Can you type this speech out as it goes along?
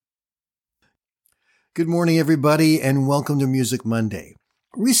Good morning, everybody, and welcome to Music Monday.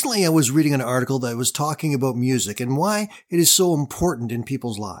 Recently, I was reading an article that was talking about music and why it is so important in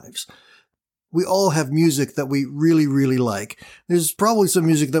people's lives. We all have music that we really, really like. There's probably some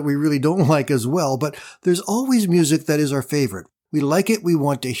music that we really don't like as well, but there's always music that is our favorite. We like it, we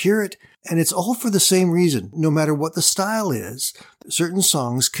want to hear it, and it's all for the same reason. No matter what the style is, certain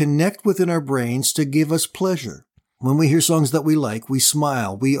songs connect within our brains to give us pleasure. When we hear songs that we like, we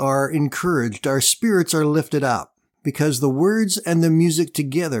smile, we are encouraged, our spirits are lifted up, because the words and the music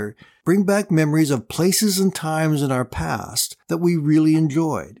together bring back memories of places and times in our past that we really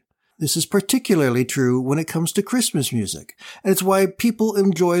enjoyed. This is particularly true when it comes to Christmas music, and it's why people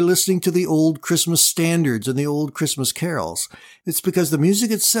enjoy listening to the old Christmas standards and the old Christmas carols. It's because the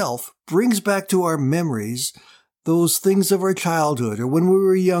music itself brings back to our memories those things of our childhood, or when we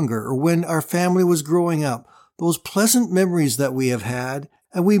were younger, or when our family was growing up, those pleasant memories that we have had,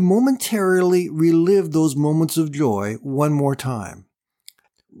 and we momentarily relive those moments of joy one more time.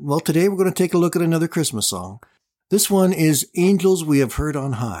 Well, today we're going to take a look at another Christmas song. This one is Angels We Have Heard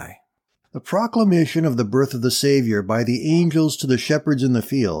on High. The proclamation of the birth of the Savior by the angels to the shepherds in the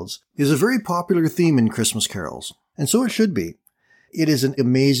fields is a very popular theme in Christmas carols, and so it should be. It is an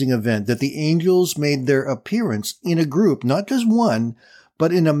amazing event that the angels made their appearance in a group, not just one,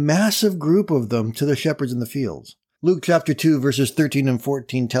 but in a massive group of them to the shepherds in the fields. Luke chapter 2 verses 13 and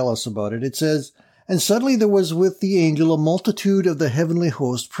 14 tell us about it. It says, "And suddenly there was with the angel a multitude of the heavenly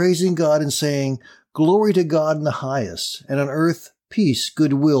host, praising God and saying, Glory to God in the highest, and on earth peace,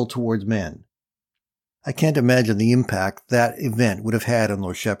 goodwill towards men." I can't imagine the impact that event would have had on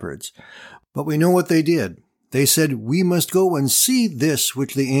those shepherds. But we know what they did. They said, "We must go and see this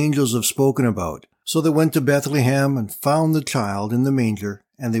which the angels have spoken about." So they went to Bethlehem and found the child in the manger,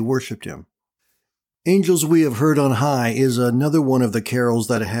 and they worshipped him. Angels We Have Heard on High is another one of the carols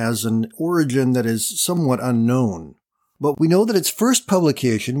that has an origin that is somewhat unknown. But we know that its first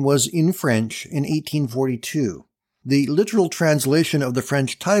publication was in French in 1842. The literal translation of the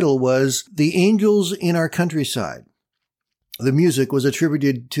French title was The Angels in Our Countryside. The music was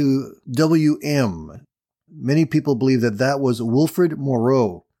attributed to W.M. Many people believe that that was Wilfrid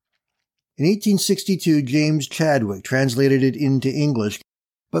Moreau. In 1862, James Chadwick translated it into English,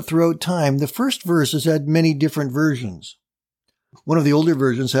 but throughout time, the first verse has had many different versions. One of the older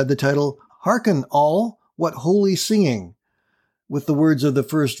versions had the title, "Hearken all, what holy singing," with the words of the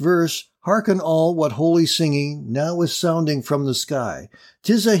first verse, "Hearken all, what holy singing now is sounding from the sky.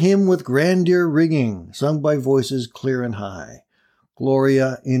 'Tis a hymn with grandeur ringing, sung by voices clear and high.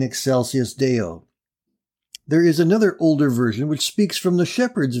 Gloria in excelsis Deo." There is another older version which speaks from the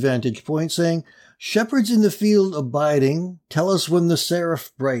shepherd's vantage point, saying, "Shepherds in the field abiding, tell us when the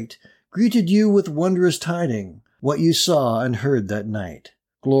seraph bright greeted you with wondrous tiding, what you saw and heard that night.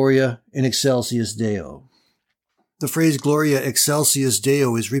 Gloria in excelsis Deo." The phrase Gloria excelsis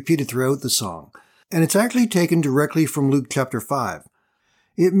Deo is repeated throughout the song, and it's actually taken directly from Luke chapter 5.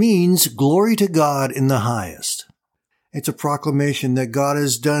 It means glory to God in the highest. It's a proclamation that God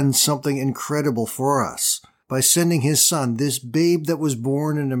has done something incredible for us by sending his son, this babe that was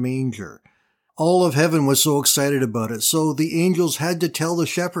born in a manger. All of heaven was so excited about it, so the angels had to tell the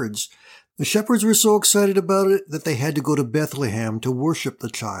shepherds. The shepherds were so excited about it that they had to go to Bethlehem to worship the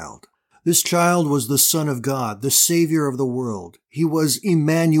child. This child was the Son of God, the Savior of the world. He was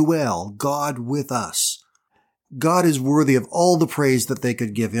Emmanuel, God with us. God is worthy of all the praise that they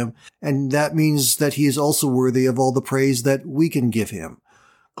could give him, and that means that he is also worthy of all the praise that we can give him.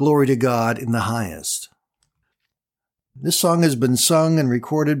 Glory to God in the highest. This song has been sung and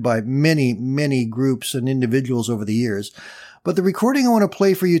recorded by many, many groups and individuals over the years, but the recording I want to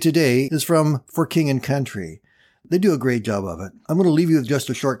play for you today is from For King and Country. They do a great job of it. I'm going to leave you with just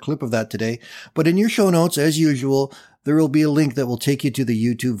a short clip of that today, but in your show notes, as usual, there will be a link that will take you to the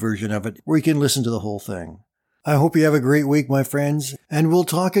YouTube version of it, where you can listen to the whole thing. I hope you have a great week, my friends, and we'll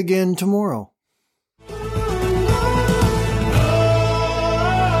talk again tomorrow.